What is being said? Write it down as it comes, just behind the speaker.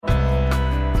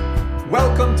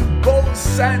Welcome to Bo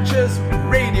Sanchez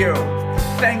Radio.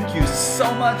 Thank you so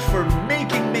much for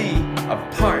making me a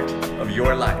part of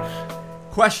your life.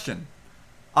 Question: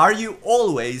 are you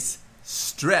always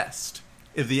stressed?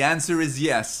 If the answer is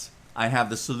yes, I have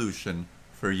the solution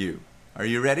for you. Are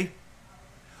you ready?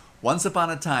 Once upon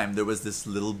a time, there was this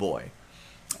little boy,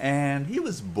 and he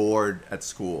was bored at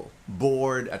school,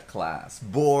 bored at class,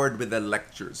 bored with the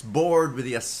lectures, bored with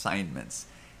the assignments.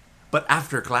 But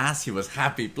after class, he was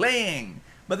happy playing.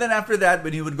 But then after that,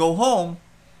 when he would go home,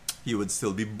 he would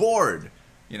still be bored,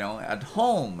 at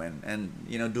home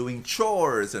and doing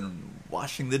chores and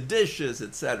washing the dishes,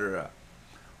 etc.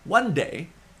 One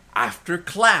day, after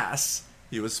class,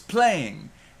 he was playing.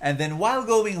 And then while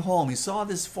going home, he saw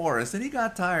this forest and he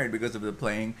got tired because of the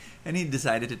playing and he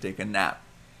decided to take a nap.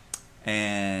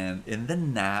 And in the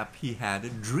nap, he had a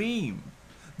dream.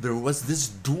 There was this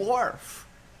dwarf,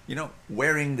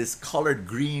 wearing this colored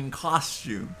green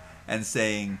costume and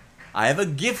saying, "I have a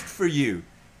gift for you."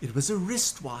 It was a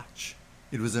wristwatch.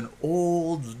 It was an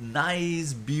old,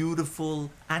 nice, beautiful,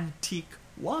 antique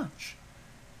watch.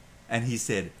 And he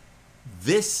said,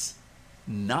 "This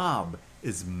knob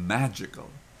is magical.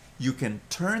 You can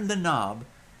turn the knob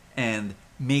and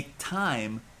make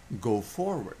time go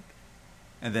forward."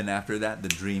 And then after that, the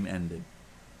dream ended.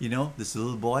 This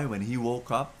little boy, when he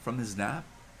woke up from his nap,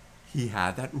 he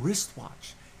had that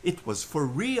wristwatch. It was for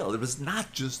real. It was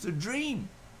not just a dream.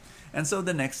 And so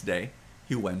the next day,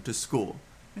 he went to school.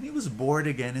 And he was bored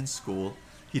again in school.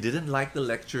 He didn't like the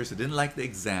lectures. He didn't like the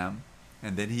exam.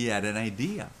 And then he had an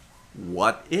idea.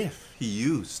 What if he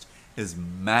used his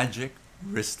magic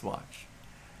wristwatch?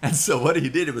 And so what he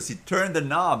did was he turned the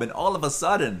knob, and all of a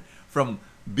sudden, from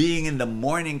being in the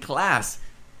morning class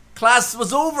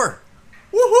was over.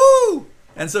 Woohoo!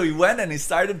 And so he went and he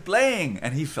started playing,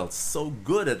 and he felt so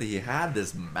good that he had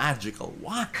this magical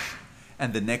watch.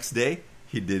 And the next day,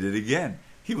 he did it again.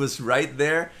 He was right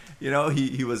there,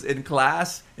 he was in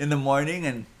class in the morning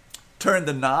and turned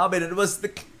the knob, and it was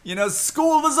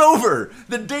school was over.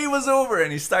 The day was over,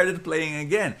 and he started playing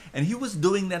again. And he was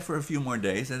doing that for a few more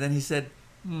days, and then he said,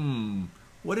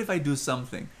 what if I do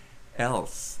something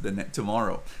else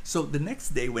tomorrow? So the next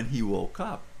day when he woke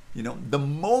up, the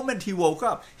moment he woke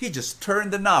up, he just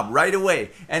turned the knob right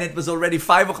away. And it was already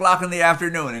 5 o'clock in the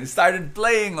afternoon and he started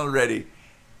playing already.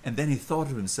 And then he thought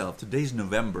to himself, today's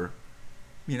November,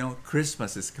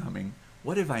 Christmas is coming.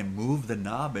 What if I move the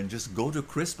knob and just go to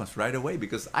Christmas right away?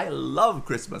 Because I love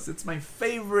Christmas. It's my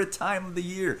favorite time of the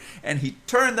year. And he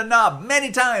turned the knob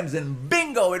many times and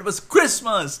bingo, it was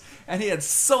Christmas. And he had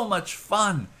so much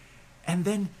fun. And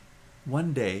then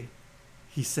one day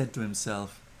he said to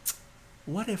himself,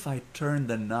 what if I turn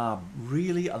the knob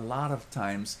really a lot of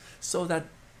times so that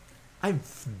I'm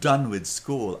done with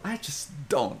school? I just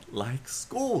don't like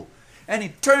school. And he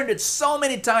turned it so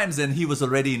many times, and he was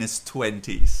already in his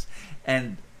 20s.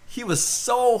 And he was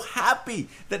so happy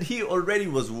that he already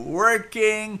was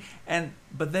working.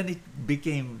 But then it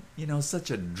became, such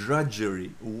a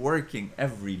drudgery, working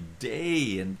every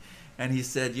day. And he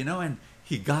said, and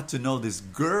he got to know this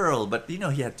girl, but he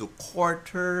had to court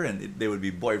her, and they would be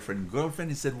boyfriend, girlfriend.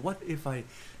 He said, what if I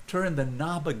turn the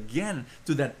knob again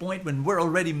to that point when we're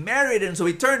already married? And so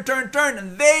he turned,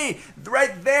 and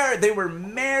right there, they were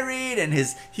married, and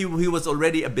he was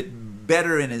already a bit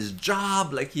better in his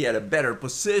job, like he had a better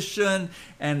position,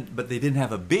 but they didn't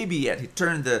have a baby yet. He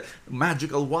turned the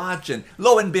magical watch, and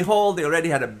lo and behold, they already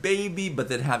had a baby. But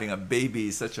then having a baby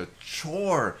is such a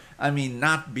chore.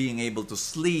 Not being able to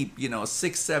sleep,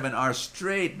 6-7 hours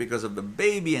straight because of the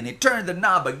baby. And he turned the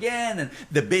knob again, and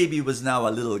the baby was now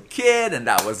a little kid, and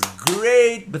that was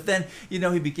great. But then, he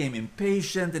became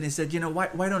impatient, and he said,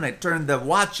 why don't I turn the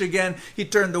watch again? He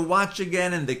turned the watch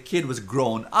again, and the kid was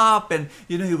grown up, and,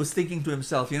 he was thinking to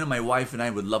himself, my wife and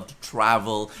I would love to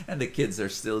travel, and the kids are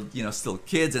still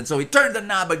kids. And so he turned the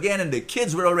knob again, and the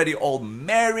kids were already all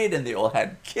married, and they all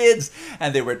had kids,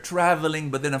 and they were traveling.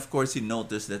 But then, of course, he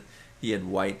noticed that he had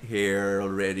white hair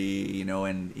already,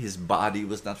 and his body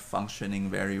was not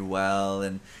functioning very well,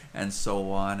 and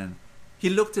so on. And he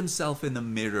looked himself in the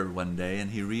mirror one day, and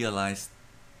he realized,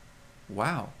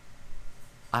 wow,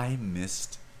 I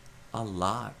missed a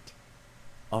lot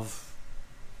of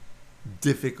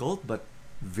difficult but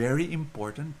very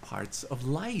important parts of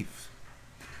life.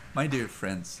 My dear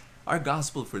friends, our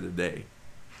gospel for the day,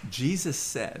 Jesus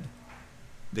said,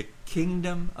 the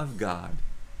kingdom of God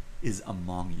is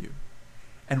among you.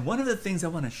 And one of the things I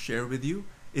want to share with you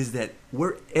is that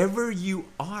wherever you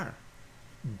are,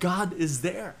 God is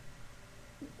there.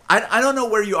 I don't know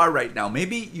where you are right now.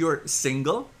 Maybe you're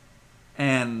single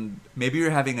and maybe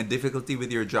you're having a difficulty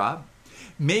with your job.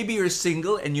 Maybe you're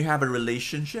single and you have a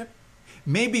relationship.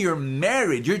 Maybe you're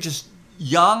married. You're just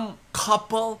young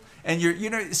couple and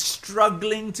you're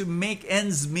struggling to make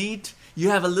ends meet. You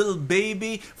have a little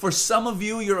baby. For some of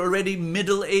you, you're already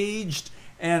middle-aged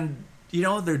and there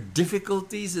are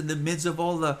difficulties in the midst of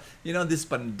all the, this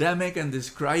pandemic and this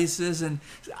crisis. And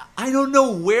I don't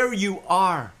know where you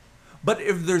are. But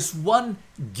if there's one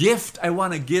gift I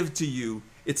want to give to you,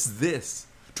 it's this: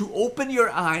 to open your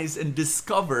eyes and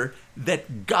discover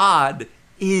that God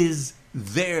is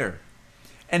there.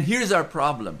 And here's our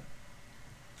problem.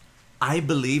 I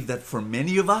believe that for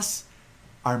many of us,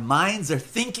 our minds are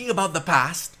thinking about the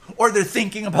past or they're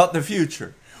thinking about the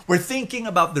future. We're thinking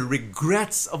about the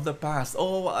regrets of the past.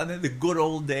 Oh, the good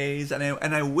old days, and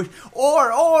I wish.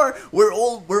 Or we're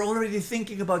already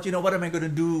thinking about, what am I going to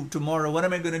do tomorrow? What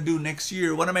am I going to do next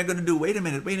year? What am I going to do? Wait a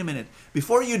minute.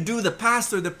 Before you do the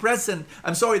past or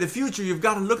the future, you've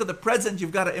got to look at the present.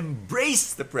 You've got to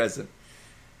embrace the present.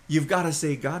 You've got to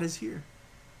say, God is here.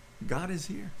 God is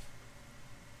here.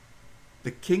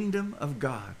 The kingdom of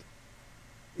God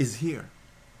is here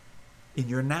in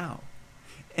your now.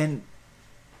 And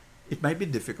it might be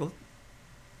difficult.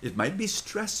 It might be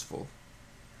stressful.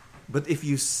 But if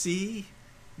you see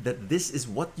that this is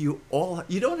what you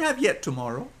don't have yet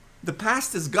tomorrow. The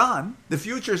past is gone. The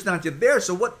future is not yet there.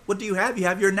 So what do you have? You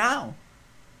have your now.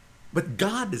 But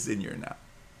God is in your now.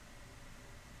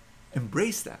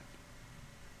 Embrace that.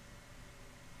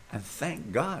 And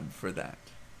thank God for that.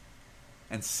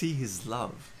 And see His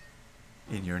love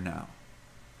in your now.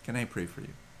 Can I pray for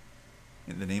you?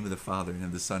 In the name of the Father, and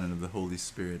of the Son, and of the Holy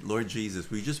Spirit. Lord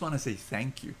Jesus, we just want to say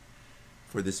thank you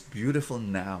for this beautiful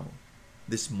now,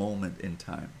 this moment in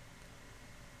time.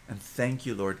 And thank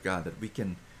you, Lord God, that we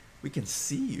can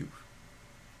see you.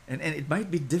 And it might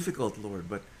be difficult, Lord,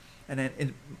 but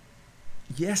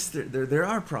yes, there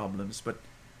are problems, but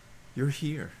you're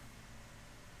here.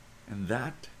 And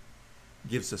that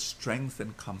gives us strength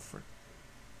and comfort.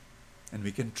 And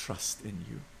we can trust in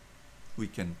you. We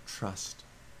can trust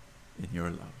in your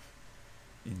love.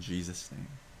 In Jesus' name.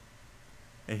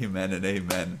 Amen and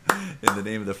amen. In the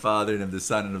name of the Father, and of the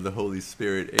Son, and of the Holy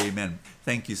Spirit. Amen.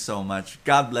 Thank you so much.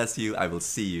 God bless you. I will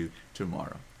see you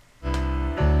tomorrow.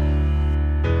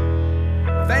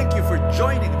 Thank you for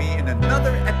joining me in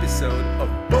another episode